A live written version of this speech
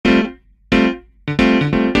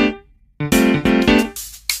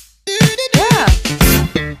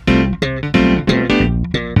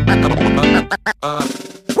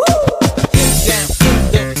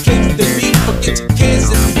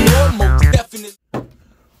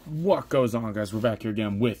What goes on, guys? We're back here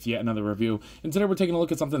again with yet another review, and today we're taking a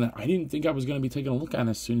look at something that I didn't think I was going to be taking a look at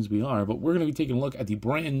as soon as we are, but we're going to be taking a look at the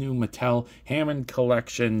brand new Mattel Hammond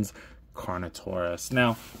Collections Carnotaurus.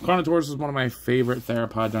 Now, Carnotaurus is one of my favorite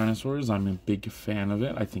theropod dinosaurs. I'm a big fan of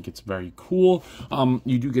it. I think it's very cool.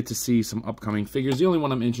 You do get to see some upcoming figures. The only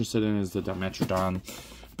one I'm interested in is the Dimetrodon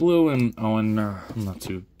Blue, and I'm not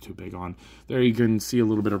too big on. There you can see a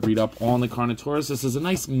little bit of read up on the Carnotaurus. This is a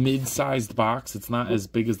nice mid-sized box. It's not as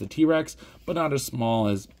big as the T-Rex, but not as small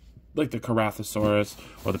as like the Carnotaurus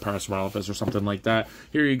or the Parasaurolophus or something like that.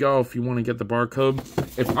 Here you go if you want to get the barcode.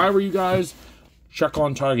 If I were you guys, check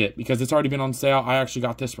on Target because it's already been on sale. I actually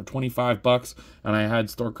got this for 25 bucks and I had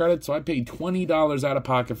store credit, so I paid $20 out of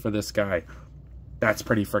pocket for this guy. That's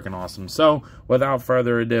pretty freaking awesome. So without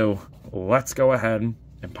further ado, let's go ahead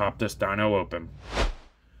and pop this dino open.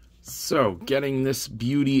 So, getting this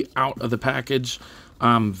beauty out of the package,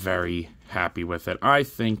 I'm very happy with it. I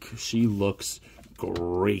think she looks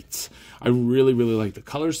great. I really like the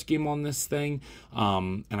color scheme on this thing,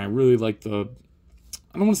 and I really like the,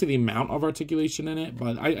 I don't want to say the amount of articulation in it,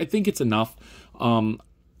 but I think it's enough.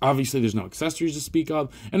 Obviously, there's no accessories to speak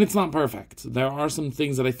of, and it's not perfect. There are some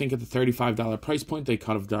things that I think at the $35 price point, they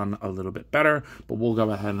could have done a little bit better, but we'll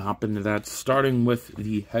go ahead and hop into that, starting with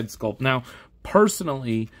the head sculpt. Now,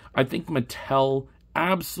 personally, I think Mattel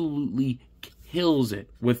absolutely kills it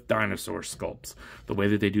with dinosaur sculpts. The way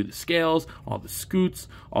that they do the scales, all the scoots,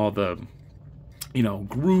 all the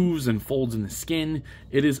grooves and folds in the skin.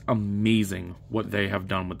 It is amazing what they have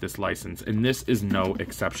done with this license, and this is no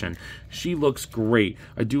exception. She looks great.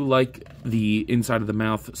 I do like the inside of the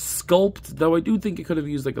mouth sculpt, though I do think it could have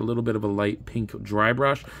used like a little bit of a light pink dry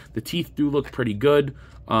brush. The teeth do look pretty good,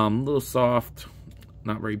 a little soft,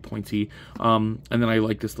 not very pointy, and then I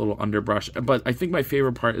like this little underbrush. But I think my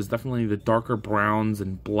favorite part is definitely the darker browns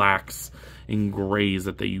and blacks and grays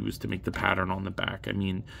that they use to make the pattern on the back. I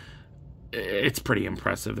mean, it's pretty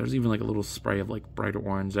impressive. There's even like a little spray of like bright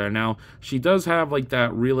orange there. Now, she does have like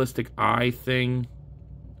that realistic eye thing.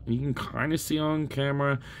 You can kind of see on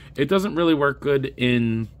camera. It doesn't really work good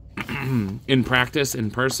in in practice, in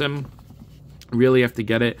person. Really have to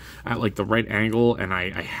get it at like the right angle, and I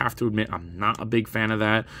have to admit I'm not a big fan of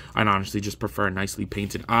that. I'd honestly just prefer a nicely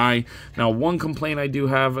painted eye. Now, one complaint I do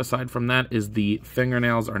have aside from that is the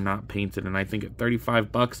fingernails are not painted, and I think at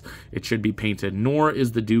 35 bucks it should be painted, nor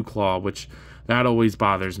is the dew claw, which that always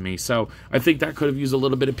bothers me. So I think that could have used a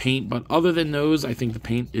little bit of paint, but other than those, I think the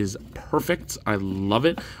paint is perfect. I love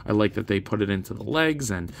it. I like that they put it into the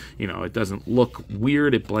legs, and it doesn't look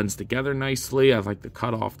weird. It blends together nicely. I like the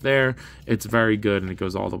cutoff there. It's very good, and it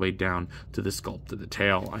goes all the way down to the sculpt of the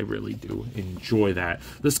tail. I really do enjoy that.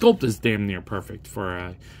 The sculpt is damn near perfect for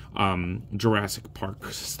a Jurassic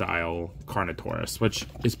Park style Carnotaurus, which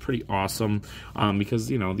is pretty awesome, because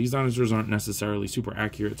these dinosaurs aren't necessarily super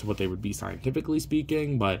accurate to what they would be scientifically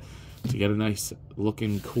speaking, but to get a nice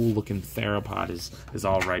looking, cool looking theropod is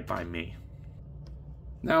all right by me.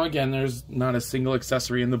 Now again, there's not a single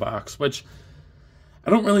accessory in the box, which I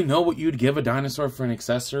don't really know what you'd give a dinosaur for an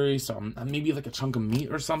accessory, so maybe like a chunk of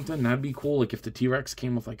meat or something. That'd be cool. Like if the T-Rex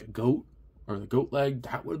came with like a goat or the goat leg,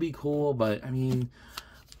 that would be cool, but I mean,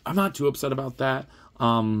 I'm not too upset about that.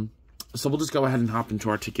 So we'll just go ahead and hop into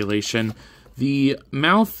articulation. The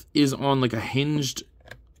mouth is on like a hinged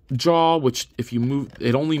jaw, which if you move,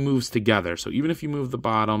 it only moves together. So even if you move the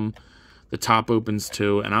bottom, the top opens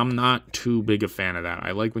too, and I'm not too big a fan of that.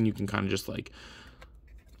 I like when you can kind of just like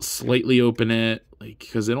slightly open it, like,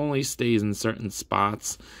 because it only stays in certain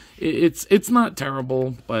spots. It's not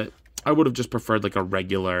terrible, but I would have just preferred like a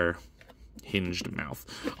regular hinged mouth.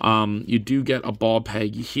 You do get a ball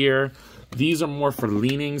peg here. These are more for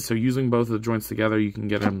leaning, so using both of the joints together, you can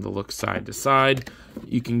get them to look side to side.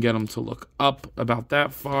 You can get them to look up about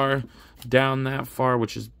that far, down that far,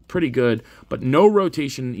 which is pretty good, but no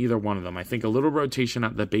rotation in either one of them. I think a little rotation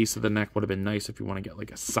at the base of the neck would have been nice if you want to get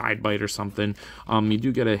like a side bite or something. You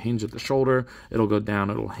do get a hinge at the shoulder. It'll go down,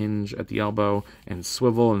 it'll hinge at the elbow and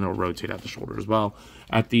swivel, and it'll rotate at the shoulder as well.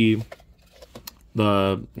 At the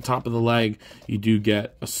top of the leg, you do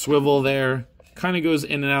get a swivel there, kind of goes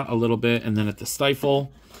in and out a little bit, and then at the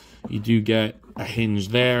stifle, you do get a hinge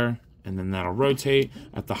there, and then that'll rotate.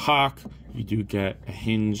 At the hock, you do get a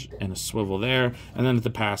hinge and a swivel there, and then at the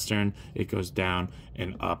pastern, it goes down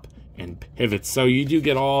and up and pivots. So you do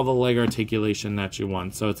get all the leg articulation that you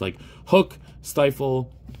want. So it's like hook,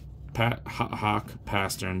 stifle, hock,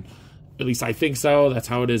 pastern. At least I think so. That's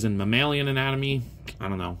how it is in mammalian anatomy. I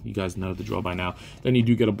don't know. You guys know the drill by now. Then you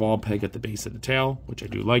do get a ball peg at the base of the tail, which I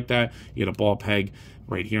do like that. You get a ball peg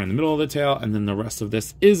right here in the middle of the tail, and then the rest of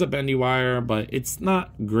this is a bendy wire, but it's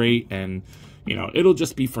not great, and you know, it'll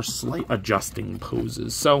just be for slight adjusting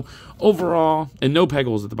poses. So overall, and no peg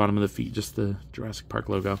holes at the bottom of the feet, just the Jurassic Park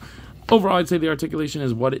logo. Overall, I'd say the articulation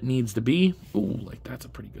is what it needs to be. Ooh, like that's a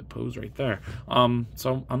pretty good pose right there.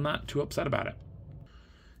 So I'm not too upset about it.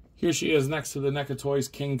 Here she is next to the NECA Toys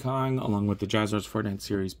King Kong, along with the Jazzwares Fortnite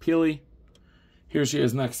series Peely. Here she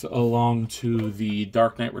is next along to the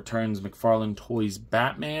Dark Knight Returns McFarlane Toys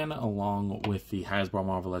Batman, along with the Hasbro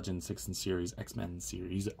Marvel Legends 6 in series X-Men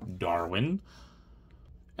series Darwin.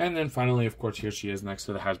 And then finally, of course, here she is next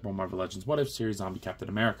to the Hasbro Marvel Legends What If series Zombie Captain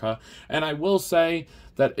America. And I will say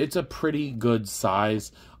that it's a pretty good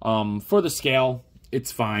size. For the scale,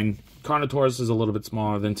 it's fine. Carnotaurus is a little bit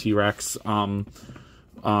smaller than T-Rex.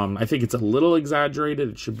 I think it's a little exaggerated.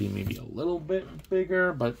 It should be maybe a little bit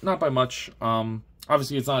bigger, but not by much.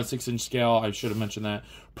 Obviously, it's not a 6-inch scale. I should have mentioned that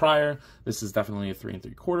prior. This is definitely a 3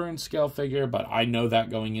 3/4 inch scale figure, but I know that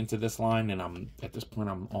going into this line, and at this point,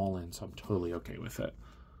 I'm all in, so I'm totally okay with it.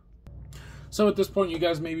 So at this point, you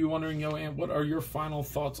guys may be wondering, yo, Ant, what are your final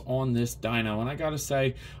thoughts on this dino? And I gotta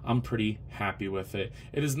say, I'm pretty happy with it.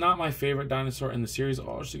 It is not my favorite dinosaur in the series.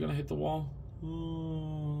 Oh, is she gonna hit the wall?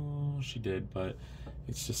 Oh, she did, but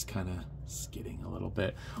it's just kind of skidding a little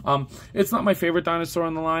bit. It's not my favorite dinosaur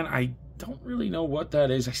in the line. I don't really know what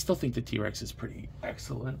that is. I still think the T-Rex is pretty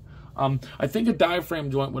excellent. I think a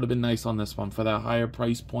diaphragm joint would have been nice on this one for that higher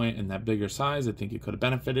price point and that bigger size. I think it could have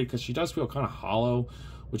benefited because she does feel kind of hollow,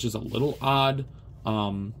 which is a little odd.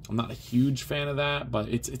 I'm not a huge fan of that, but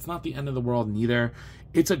it's not the end of the world neither.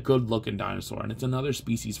 It's a good looking dinosaur, and it's another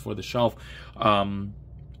species for the shelf. And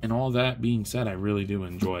all that being said, I really do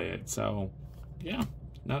enjoy it. So yeah,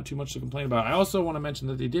 not too much to complain about. I also want to mention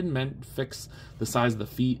that they didn't fix the size of the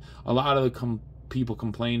feet. A lot of the people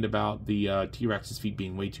complained about the T-Rex's feet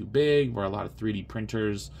being way too big, where a lot of 3D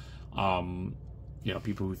printers, you know,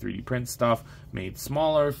 people who 3D print stuff made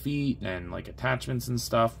smaller feet and like attachments and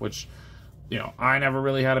stuff, which, you know, I never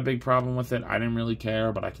really had a big problem with it. I didn't really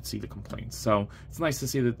care, but I could see the complaints. So it's nice to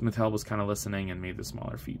see that Mattel was kind of listening and made the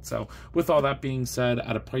smaller feet. So with all that being said,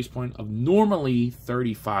 at a price point of normally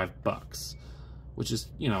 $35, which is,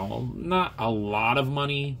 you know, not a lot of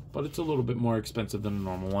money, but it's a little bit more expensive than a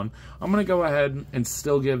normal one, I'm going to go ahead and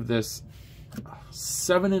still give this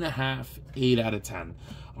 7.5, 8 out of 10.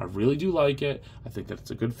 I really do like it. I think that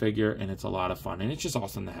it's a good figure, and it's a lot of fun, and it's just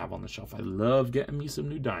awesome to have on the shelf. I love getting me some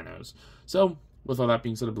new dinos. So, with all that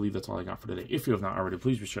being said, I believe that's all I got for today. If you have not already,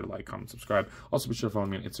 please be sure to like, comment, subscribe. Also, be sure to follow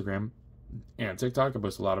me on Instagram and TikTok. I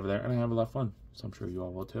post a lot over there, and I have a lot of fun, so I'm sure you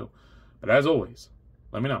all will too. But as always,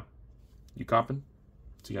 let me know. You coppin'?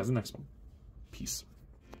 See you guys in the next one. Peace.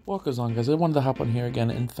 What goes on, guys? I wanted to hop on here again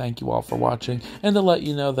and thank you all for watching, and to let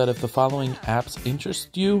you know that if the following apps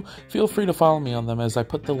interest you, feel free to follow me on them, as I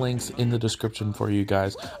put the links in the description for you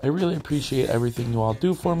guys. I really appreciate everything you all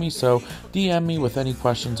do for me, so DM me with any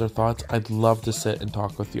questions or thoughts. I'd love to sit and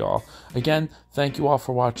talk with you all. Again, thank you all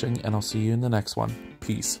for watching, and I'll see you in the next one.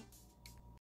 Peace.